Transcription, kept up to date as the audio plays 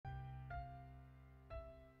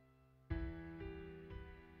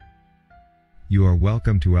You are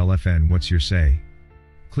welcome to LFN What's Your Say?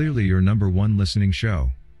 Clearly your number one listening show,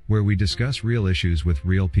 where we discuss real issues with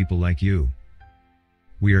real people like you.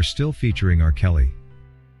 We are still featuring R. Kelly.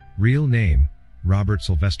 Real name, Robert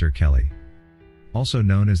Sylvester Kelly. Also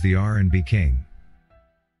known as the R&B King.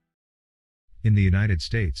 In the United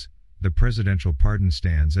States, the presidential pardon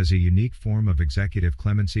stands as a unique form of executive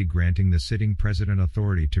clemency, granting the sitting president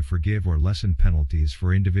authority to forgive or lessen penalties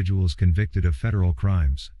for individuals convicted of federal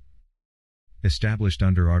crimes. Established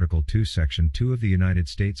under Article 2, Section 2 of the United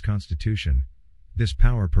States Constitution, this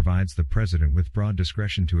power provides the president with broad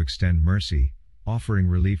discretion to extend mercy, offering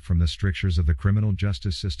relief from the strictures of the criminal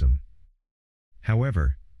justice system.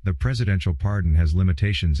 However, the presidential pardon has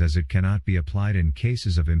limitations, as it cannot be applied in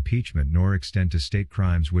cases of impeachment nor extend to state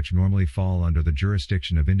crimes which normally fall under the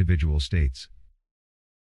jurisdiction of individual states.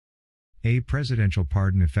 A presidential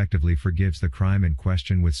pardon effectively forgives the crime in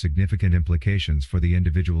question with significant implications for the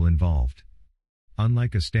individual involved.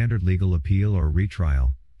 Unlike a standard legal appeal or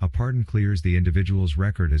retrial, a pardon clears the individual's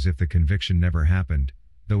record as if the conviction never happened,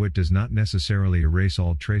 though it does not necessarily erase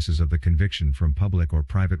all traces of the conviction from public or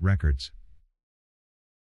private records.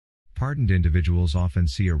 Pardoned individuals often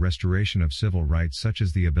see a restoration of civil rights such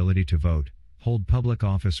as the ability to vote, hold public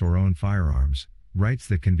office or own firearms, rights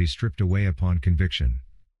that can be stripped away upon conviction.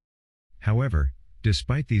 However,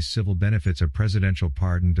 despite these civil benefits, a presidential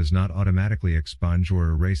pardon does not automatically expunge or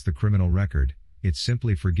erase the criminal record. It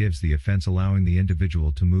simply forgives the offense, allowing the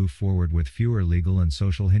individual to move forward with fewer legal and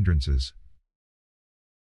social hindrances.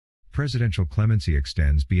 Presidential clemency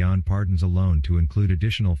extends beyond pardons alone to include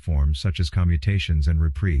additional forms such as commutations and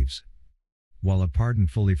reprieves. While a pardon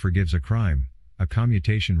fully forgives a crime, a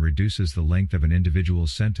commutation reduces the length of an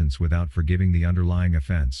individual's sentence without forgiving the underlying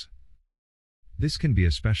offense. This can be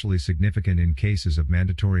especially significant in cases of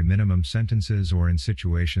mandatory minimum sentences or in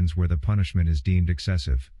situations where the punishment is deemed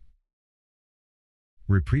excessive.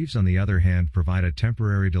 Reprieves, on the other hand, provide a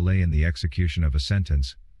temporary delay in the execution of a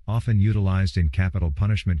sentence, often utilized in capital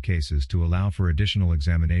punishment cases to allow for additional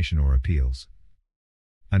examination or appeals.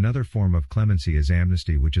 Another form of clemency is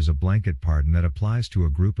amnesty, which is a blanket pardon that applies to a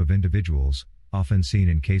group of individuals, often seen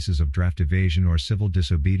in cases of draft evasion or civil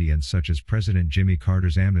disobedience, such as President Jimmy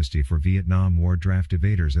Carter's amnesty for Vietnam War draft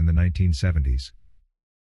evaders in the 1970s.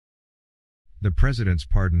 The president's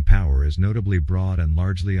pardon power is notably broad and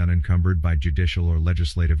largely unencumbered by judicial or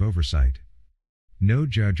legislative oversight. No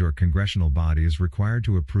judge or congressional body is required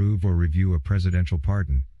to approve or review a presidential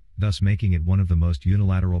pardon, thus making it one of the most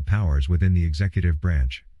unilateral powers within the executive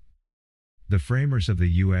branch. The framers of the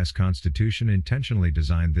U.S. Constitution intentionally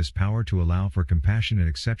designed this power to allow for compassionate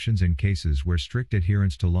exceptions in cases where strict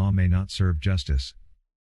adherence to law may not serve justice.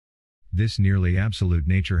 This nearly absolute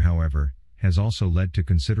nature, however, has also led to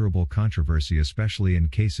considerable controversy, especially in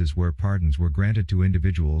cases where pardons were granted to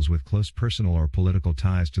individuals with close personal or political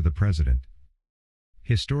ties to the president.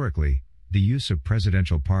 Historically, the use of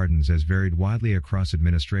presidential pardons has varied widely across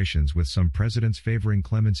administrations, with some presidents favoring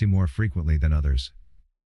clemency more frequently than others.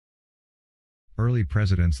 Early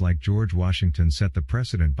presidents like George Washington set the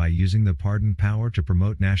precedent by using the pardon power to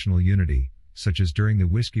promote national unity, such as during the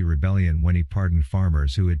Whiskey Rebellion, when he pardoned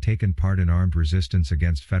farmers who had taken part in armed resistance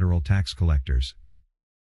against federal tax collectors.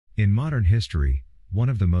 In modern history, one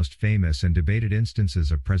of the most famous and debated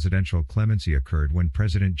instances of presidential clemency occurred when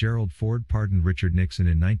President Gerald Ford pardoned Richard Nixon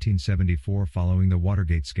in 1974 following the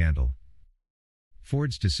Watergate scandal.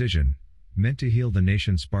 Ford's decision, meant to heal the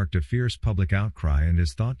nation, sparked a fierce public outcry and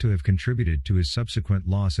is thought to have contributed to his subsequent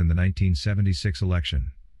loss in the 1976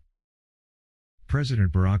 election.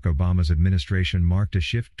 President Barack Obama's administration marked a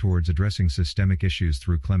shift towards addressing systemic issues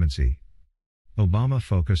through clemency. Obama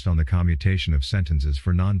focused on the commutation of sentences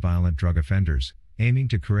for nonviolent drug offenders, aiming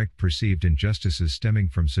to correct perceived injustices stemming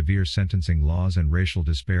from severe sentencing laws and racial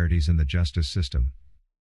disparities in the justice system.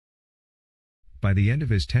 By the end of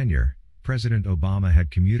his tenure, President Obama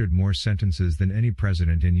had commuted more sentences than any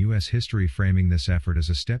president in U.S. history, framing this effort as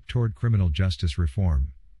a step toward criminal justice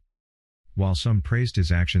reform. While some praised his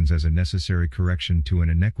actions as a necessary correction to an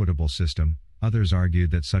inequitable system, others argued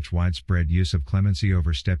that such widespread use of clemency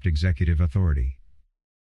overstepped executive authority.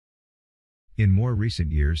 In more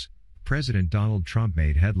recent years, President Donald Trump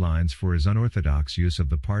made headlines for his unorthodox use of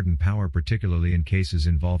the pardon power, particularly in cases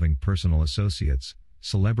involving personal associates,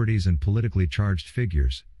 celebrities, and politically charged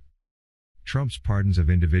figures. Trump's pardons of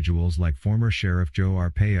individuals like former Sheriff Joe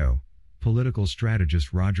Arpaio, political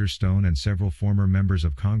strategist Roger Stone, and several former members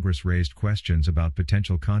of Congress raised questions about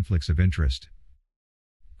potential conflicts of interest.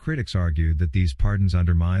 Critics argued that these pardons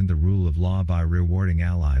undermined the rule of law by rewarding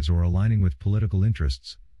allies or aligning with political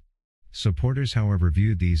interests. Supporters, however,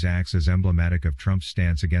 viewed these acts as emblematic of Trump's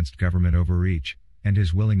stance against government overreach, and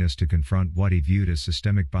his willingness to confront what he viewed as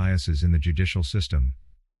systemic biases in the judicial system.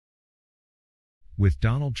 With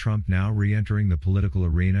Donald Trump now re-entering the political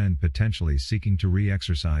arena and potentially seeking to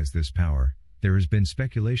re-exercise this power, there has been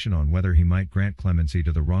speculation on whether he might grant clemency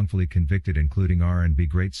to the wrongfully convicted, including R&B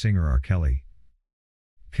great singer R. Kelly.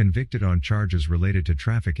 Convicted on charges related to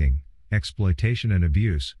trafficking, exploitation and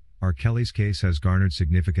abuse, R. Kelly's case has garnered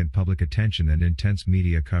significant public attention and intense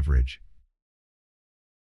media coverage.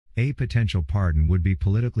 A potential pardon would be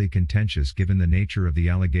politically contentious given the nature of the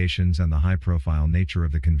allegations and the high-profile nature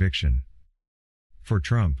of the conviction. For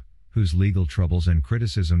Trump, whose legal troubles and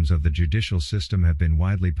criticisms of the judicial system have been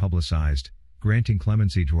widely publicized, granting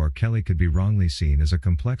clemency to R. Kelly could be wrongly seen as a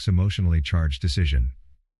complex, emotionally charged decision.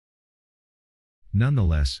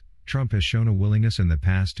 Nonetheless, Trump has shown a willingness in the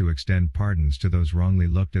past to extend pardons to those wrongly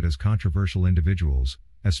looked at as controversial individuals,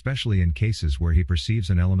 especially in cases where he perceives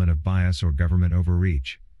an element of bias or government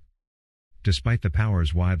overreach. Despite the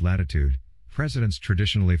power's wide latitude, presidents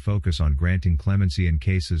traditionally focus on granting clemency in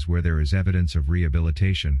cases where there is evidence of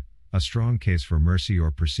rehabilitation, a strong case for mercy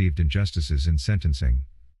or perceived injustices in sentencing.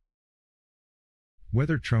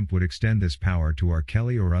 Whether Trump would extend this power to R.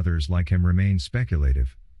 Kelly or others like him remains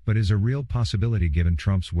speculative, but is a real possibility given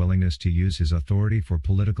Trump's willingness to use his authority for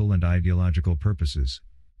political and ideological purposes.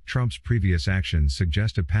 Trump's previous actions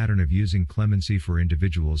suggest a pattern of using clemency for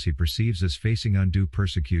individuals he perceives as facing undue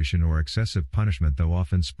persecution or excessive punishment, though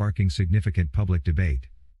often sparking significant public debate.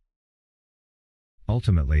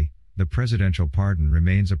 Ultimately, the presidential pardon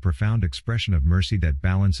remains a profound expression of mercy that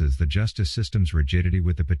balances the justice system's rigidity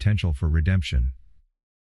with the potential for redemption.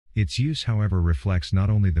 Its use, however, reflects not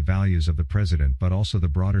only the values of the president but also the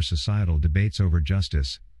broader societal debates over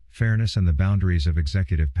justice, fairness and the boundaries of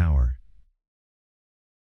executive power.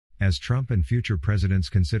 As Trump and future presidents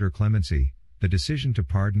consider clemency, the decision to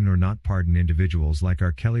pardon or not pardon individuals like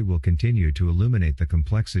R. Kelly will continue to illuminate the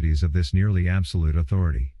complexities of this nearly absolute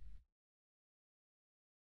authority.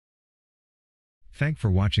 Thanks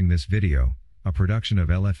for watching this video, a production of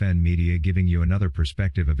LFN Media, giving you another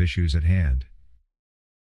perspective of issues at hand.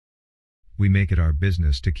 We make it our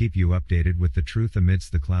business to keep you updated with the truth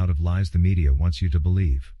amidst the cloud of lies the media wants you to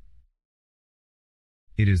believe.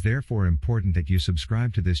 It is therefore important that you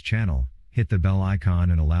subscribe to this channel, hit the bell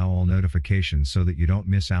icon and allow all notifications so that you don't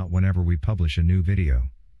miss out whenever we publish a new video.